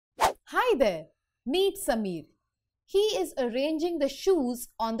Hi there, meet Samir. He is arranging the shoes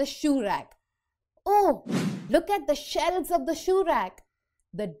on the shoe rack. Oh, look at the shelves of the shoe rack.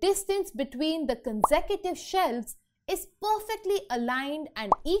 The distance between the consecutive shelves is perfectly aligned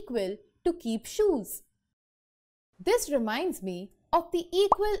and equal to keep shoes. This reminds me of the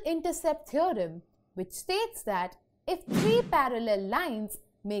equal intercept theorem, which states that if three parallel lines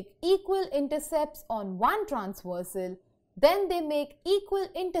make equal intercepts on one transversal, then they make equal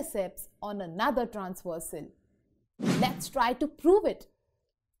intercepts on another transversal. Let's try to prove it.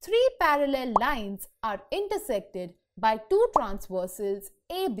 Three parallel lines are intersected by two transversals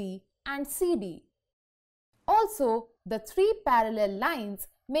AB and CD. Also, the three parallel lines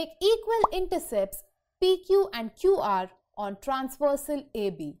make equal intercepts PQ and QR on transversal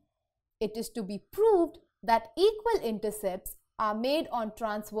AB. It is to be proved that equal intercepts are made on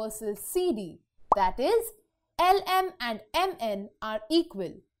transversal CD, that is, LM and MN are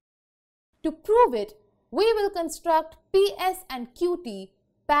equal. To prove it, we will construct PS and QT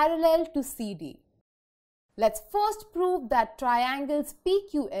parallel to CD. Let's first prove that triangles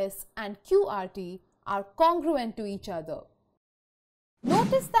PQS and QRT are congruent to each other.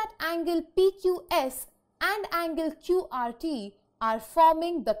 Notice that angle PQS and angle QRT are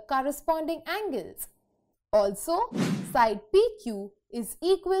forming the corresponding angles. Also, side PQ is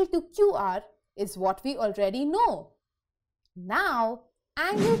equal to QR is what we already know. Now,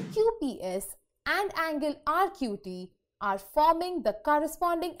 angle QPS and angle RQT are forming the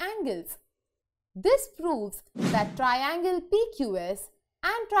corresponding angles. This proves that triangle PQS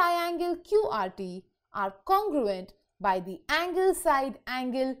and triangle QRT are congruent by the angle side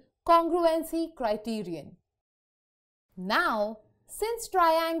angle congruency criterion. Now, since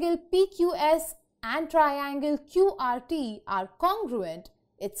triangle PQS and triangle QRT are congruent,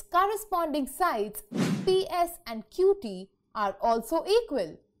 its corresponding sides PS and QT are also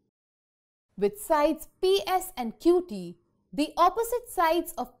equal. With sides PS and QT, the opposite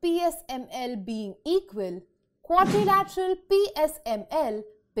sides of PSML being equal, quadrilateral PSML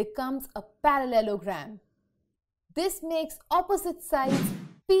becomes a parallelogram. This makes opposite sides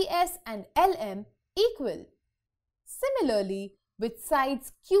PS and LM equal. Similarly, with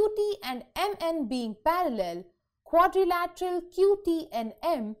sides QT and MN being parallel, quadrilateral QT and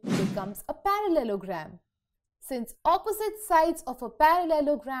M becomes a parallelogram. Since opposite sides of a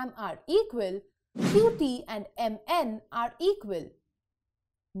parallelogram are equal, QT and MN are equal.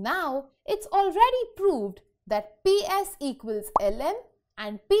 Now, it's already proved that PS equals LM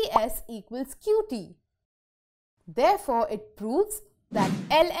and PS equals QT. Therefore, it proves that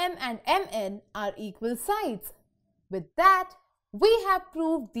LM and MN are equal sides. With that, we have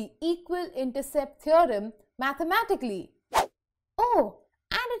proved the equal intercept theorem mathematically. Oh,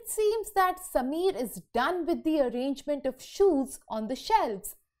 and it seems that Samir is done with the arrangement of shoes on the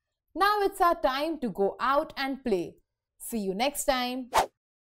shelves. Now it's our time to go out and play. See you next time.